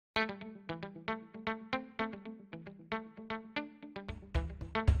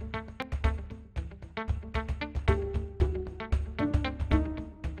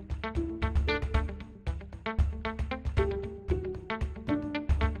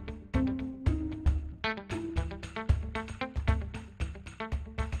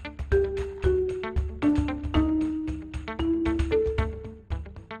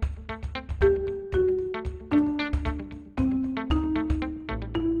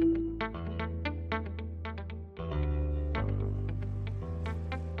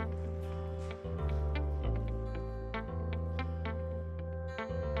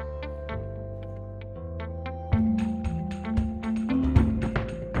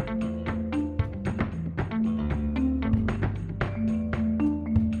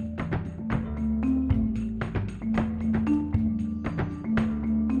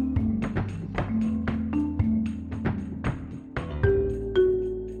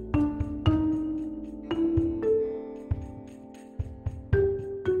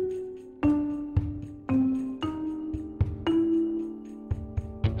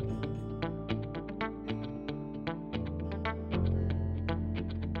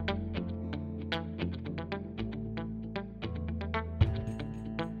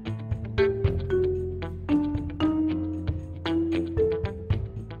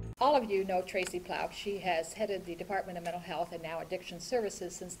All of you know Tracy Plough. She has headed the Department of Mental Health and now Addiction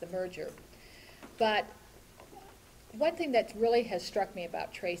Services since the merger. But one thing that really has struck me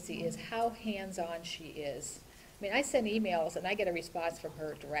about Tracy is how hands-on she is. I mean, I send emails and I get a response from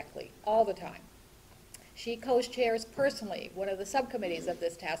her directly all the time. She co-chairs personally one of the subcommittees of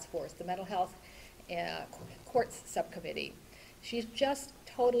this task force, the Mental Health Courts Subcommittee. She's just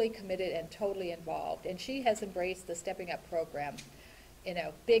totally committed and totally involved, and she has embraced the Stepping Up program in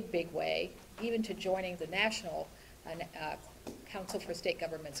a big, big way, even to joining the National Council for State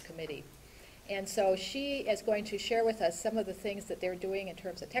Governments Committee. And so she is going to share with us some of the things that they're doing in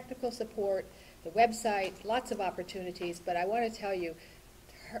terms of technical support, the website, lots of opportunities, but I want to tell you,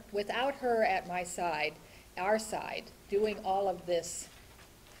 without her at my side, our side, doing all of this,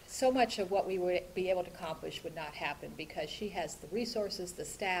 so much of what we would be able to accomplish would not happen, because she has the resources, the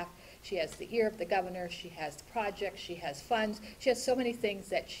staff, she has the ear of the governor, she has the projects, she has funds, she has so many things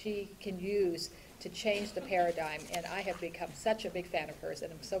that she can use to change the paradigm, and I have become such a big fan of hers,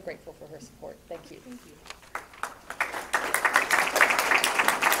 and I'm so grateful for her support. Thank you. Thank you.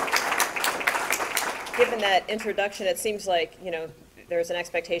 Given that introduction, it seems like, you know, there's an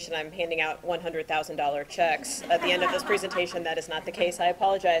expectation I'm handing out $100,000 checks at the end of this presentation. That is not the case. I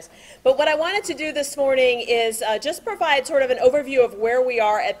apologize. But what I wanted to do this morning is just provide sort of an overview of where we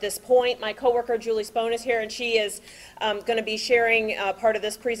are at this point. My coworker Julie Spohn is here, and she is going to be sharing part of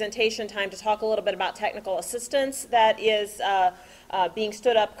this presentation time to talk a little bit about technical assistance that is being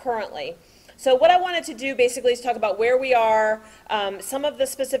stood up currently. So what I wanted to do basically is talk about where we are, some of the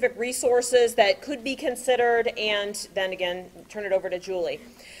specific resources that could be considered, and then again turn it over to Julie.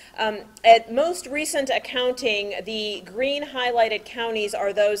 At most recent accounting, the green highlighted counties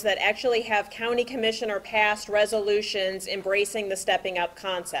are those that actually have county commissioner passed resolutions embracing the stepping up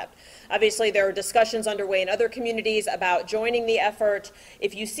concept. Obviously, there are discussions underway in other communities about joining the effort.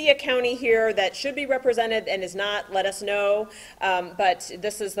 If you see a county here that should be represented and is not, let us know. But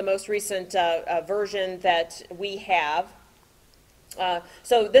this is the most recent version that we have.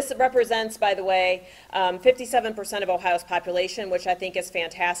 So this represents, by the way, 57% of Ohio's population, which I think is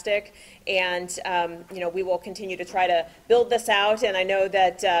fantastic. And you know, we will continue to try to build this out. And I know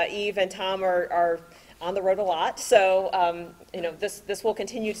that Eve and Tom are on the road a lot, so you know, this will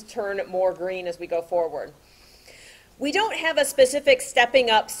continue to turn more green as we go forward. We don't have a specific stepping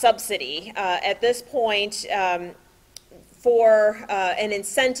up subsidy at this point for an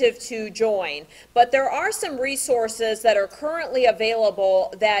incentive to join, but there are some resources that are currently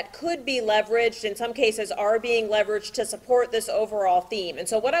available that could be leveraged, in some cases are being leveraged to support this overall theme. And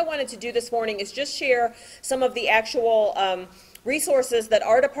so what I wanted to do this morning is just share some of the actual resources that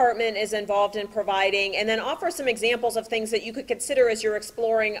our department is involved in providing, and then offer some examples of things that you could consider as you're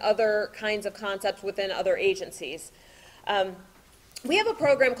exploring other kinds of concepts within other agencies. We have a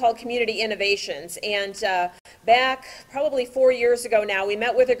program called Community Innovations, and back probably 4 years ago now, we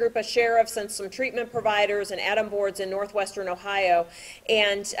met with a group of sheriffs and some treatment providers and ADAM boards in northwestern Ohio,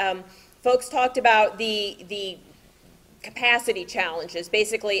 and folks talked about the capacity challenges,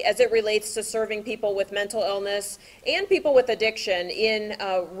 basically, as it relates to serving people with mental illness and people with addiction in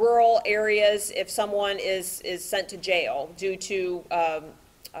rural areas if someone is sent to jail due to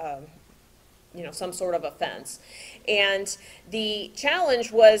you know, some sort of offense. And the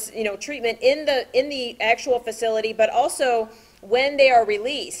challenge was, you know, treatment in the actual facility, but also when they are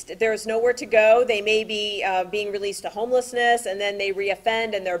released, there's nowhere to go. They may be being released to homelessness, and then they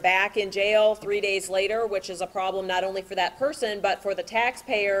reoffend and they're back in jail 3 days later, which is a problem not only for that person, but for the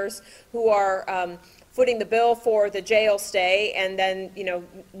taxpayers who are footing the bill for the jail stay, and then, you know,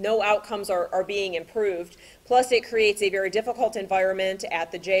 no outcomes are being improved. Plus, it creates a very difficult environment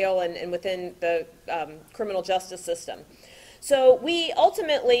at the jail and within the criminal justice system. So we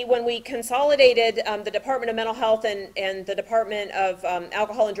ultimately, when we consolidated the Department of Mental Health and the Department of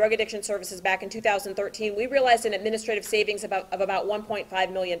Alcohol and Drug Addiction Services back in 2013, we realized an administrative savings of about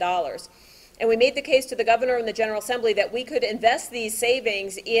 $1.5 million. And we made the case to the governor and the General Assembly that we could invest these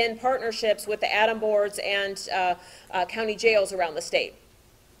savings in partnerships with the ADAM boards and county jails around the state.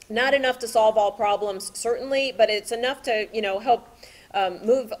 Not enough to solve all problems, certainly, but it's enough to, you know, help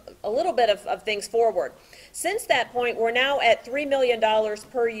move a little bit of things forward. Since that point, we're now at $3 million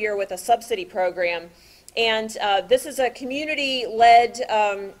per year with a subsidy program, and this is a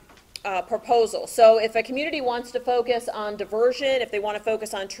community-led proposal. So if a community wants to focus on diversion, if they want to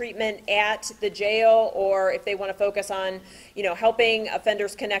focus on treatment at the jail, or if they want to focus on, you know, helping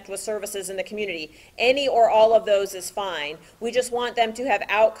offenders connect with services in the community, any or all of those is fine. We just want them to have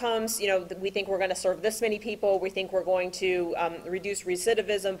outcomes. You know, we think we're going to serve this many people. We think we're going to reduce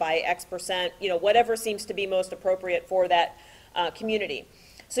recidivism by X percent. You know, whatever seems to be most appropriate for that community.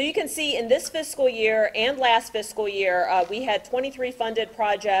 So you can see in this fiscal year and last fiscal year, we had 23 funded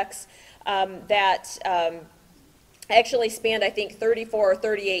projects that actually spanned, I think, 34 or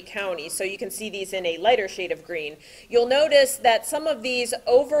 38 counties. So you can see these in a lighter shade of green. You'll notice that some of these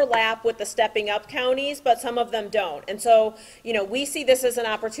overlap with the stepping up counties, but some of them don't. And so, you know, we see this as an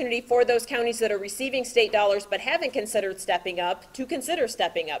opportunity for those counties that are receiving state dollars but haven't considered stepping up to consider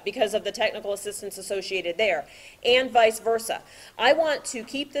stepping up because of the technical assistance associated there, and vice versa. I want to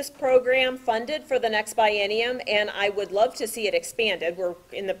keep this program funded for the next biennium, and I would love to see it expanded. We're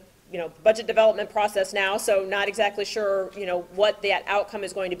in the budget development process now, so not exactly sure, what that outcome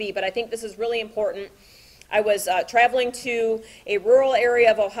is going to be, but I think this is really important. I was traveling to a rural area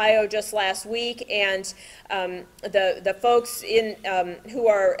of Ohio just last week, and the folks who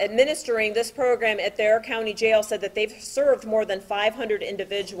are administering this program at their county jail said that they've served more than 500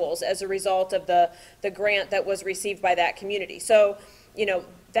 individuals as a result of the grant that was received by that community. So,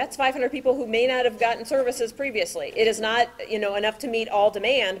 that's 500 people who may not have gotten services previously. It is not, enough to meet all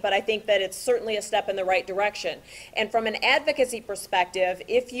demand, but I think that it's certainly a step in the right direction. And from an advocacy perspective,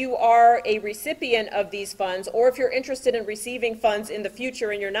 if you are a recipient of these funds, or if you're interested in receiving funds in the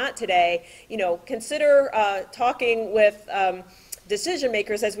future and you're not today, consider talking with decision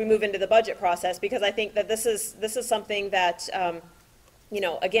makers as we move into the budget process, because I think that this is something that,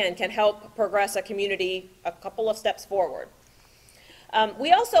 again, can help progress a community a couple of steps forward.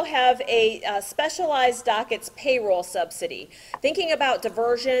 We also have a specialized Docket's payroll subsidy. Thinking about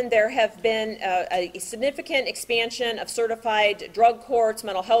diversion, there have been a significant expansion of certified drug courts,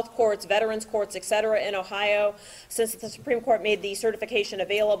 mental health courts, veterans courts, et cetera, in Ohio since the Supreme Court made the certification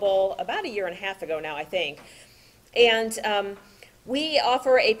available about 1.5 years ago now, I think. And we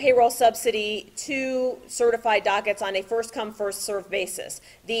offer a payroll subsidy to certified dockets on a first-come, first-served basis.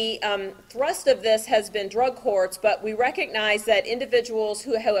 The thrust of this has been drug courts, but we recognize that individuals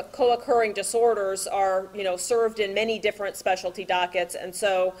who have co-occurring disorders are, served in many different specialty dockets, and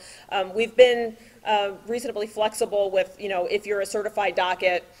so we've been reasonably flexible with, if you're a certified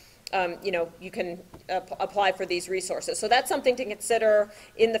docket, you can apply for these resources. So that's something to consider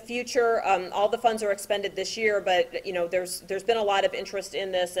in the future. All the funds are expended this year, but there's been a lot of interest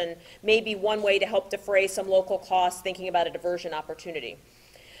in this, and maybe one way to help defray some local costs thinking about a diversion opportunity.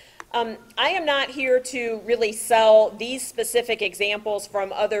 I am not here to really sell these specific examples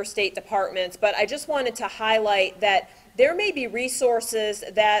from other state departments, but I just wanted to highlight that there may be resources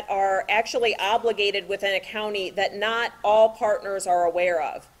that are actually obligated within a county that not all partners are aware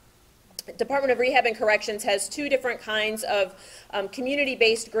of. Department of Rehab and Corrections has 2 different kinds of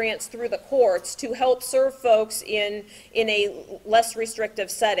community-based grants through the courts to help serve folks in a less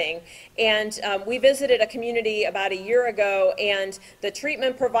restrictive setting. And we visited a community about 1 year ago, and the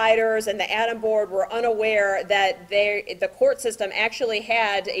treatment providers and the ADAM board were unaware that the court system actually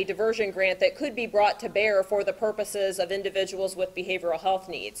had a diversion grant that could be brought to bear for the purposes of individuals with behavioral health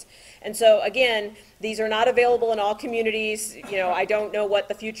needs. And so, again, these are not available in all communities. I don't know what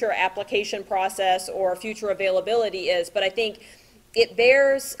the future application process or future availability is, but I think it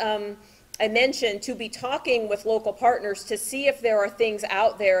bears a mention to be talking with local partners to see if there are things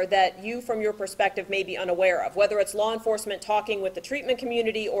out there that you, from your perspective, may be unaware of, whether it's law enforcement talking with the treatment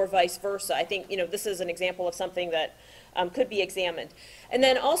community or vice versa. I think, this is an example of something that could be examined. And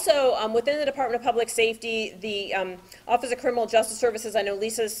then also within the Department of Public Safety, the Office of Criminal Justice Services, I know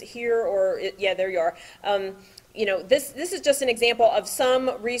Lisa's here, or yeah, there you are. You know, this is just an example of some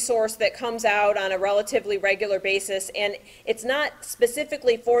resource that comes out on a relatively regular basis, and it's not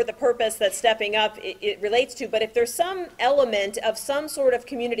specifically for the purpose that Stepping Up it relates to, but if there's some element of some sort of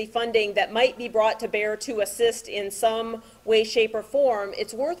community funding that might be brought to bear to assist in some way, shape, or form,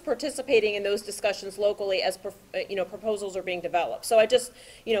 it's worth participating in those discussions locally as you know, proposals are being developed. So I just,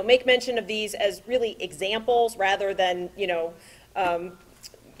 you know, make mention of these as really examples rather than, you know,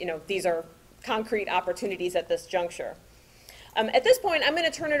 these are concrete opportunities at this juncture. At this point, I'm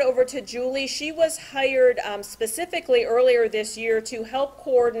going to turn it over to Julie. She was hired specifically earlier this year to help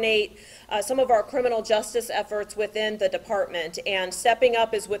coordinate some of our criminal justice efforts within the department, and Stepping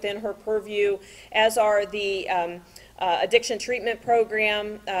Up is within her purview, as are the addiction treatment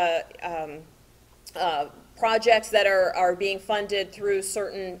program projects that are being funded through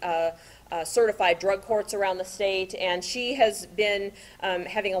certain certified drug courts around the state, and she has been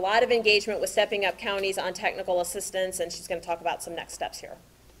having a lot of engagement with Stepping Up counties on technical assistance, and she's going to talk about some next steps here.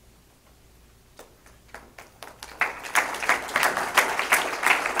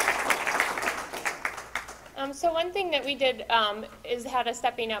 So one thing that we did is had a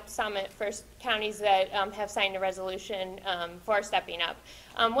Stepping Up summit for counties that have signed a resolution for Stepping Up.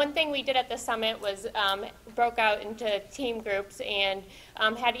 One thing we did at the summit was broke out into team groups and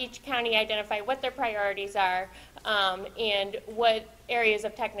had each county identify what their priorities are and what areas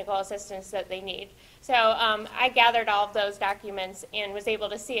of technical assistance that they need. So I gathered all of those documents and was able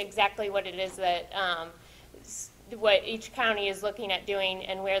to see exactly what it is that what each county is looking at doing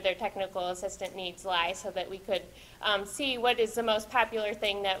and where their technical assistant needs lie, so that we could see what is the most popular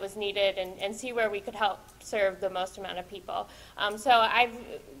thing that was needed and see where we could help serve the most amount of people. So I've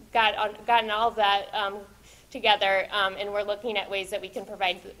gotten all of that together, and we're looking at ways that we can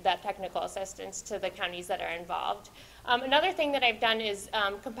provide that technical assistance to the counties that are involved. Another thing that I've done is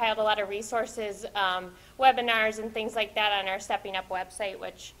compiled a lot of resources, webinars and things like that on our Stepping Up website,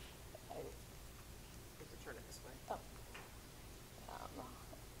 which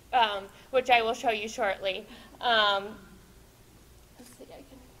which I will show you shortly. Let's see, I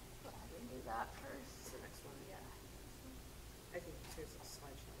can go ahead and do that first. The next one, yeah. I think there's a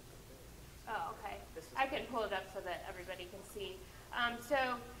slideshow. Oh, okay. I can pull it up so that everybody can see. So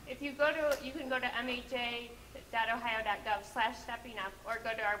if you go to, you can go to mha.ohio.gov/steppingup, or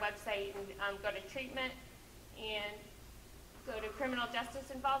go to our website and go to treatment and go to criminal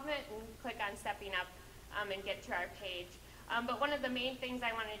justice involvement and click on Stepping Up and get to our page. But one of the main things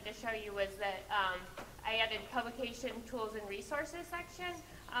I wanted to show you was that I added publication tools and resources section,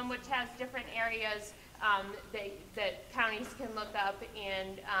 which has different areas that counties can look up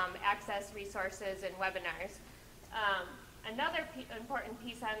and access resources and webinars. Another important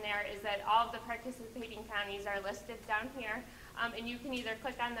piece on there is that all of the participating counties are listed down here, and you can either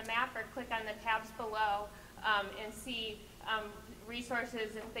click on the map or click on the tabs below and see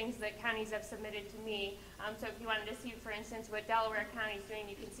resources and things that counties have submitted to me. So if you wanted to see, for instance, what Delaware County is doing,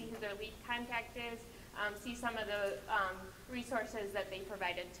 you can see who their lead contact is, see some of the resources that they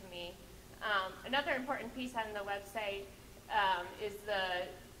provided to me. Another important piece on the website is the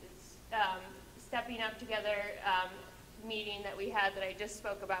Stepping Up Together meeting that we had that I just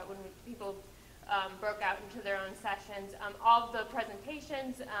spoke about when people broke out into their own sessions. All of the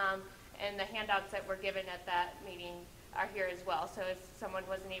presentations and the handouts that were given at that meeting are here as well. So if someone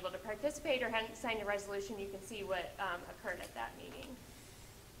wasn't able to participate or hadn't signed a resolution, you can see what occurred at that meeting.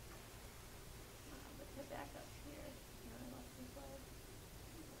 Let's back up here.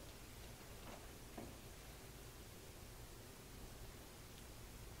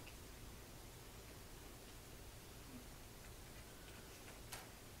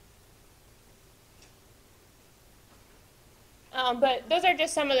 But those are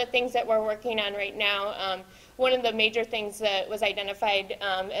just some of the things that we're working on right now. One of the major things that was identified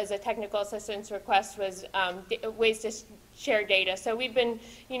as a technical assistance request was ways to share data. So we've been,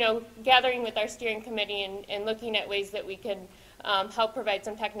 gathering with our steering committee and looking at ways that we can help provide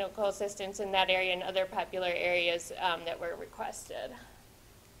some technical assistance in that area and other popular areas that were requested.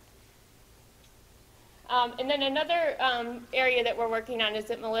 And then another area that we're working on is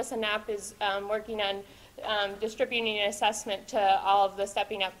that Melissa Knapp is working on distributing an assessment to all of the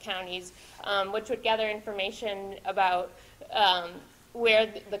Stepping Up counties, which would gather information about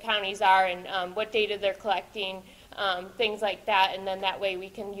where the counties are and what data they're collecting, things like that, and then that way we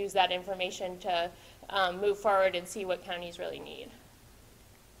can use that information to move forward and see what counties really need.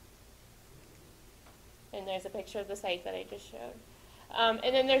 And there's a picture of the site that I just showed.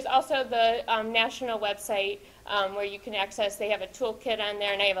 And then there's also the national website where you can access, they have a toolkit on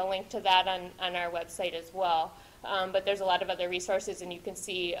there, and I have a link to that on our website as well. But there's a lot of other resources, and you can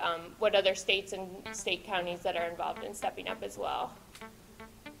see what other states and state counties that are involved in stepping up as well.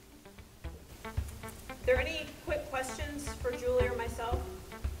 Are there any quick questions for Julie or myself?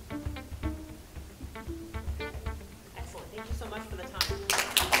 Excellent. Thank you so much for the time.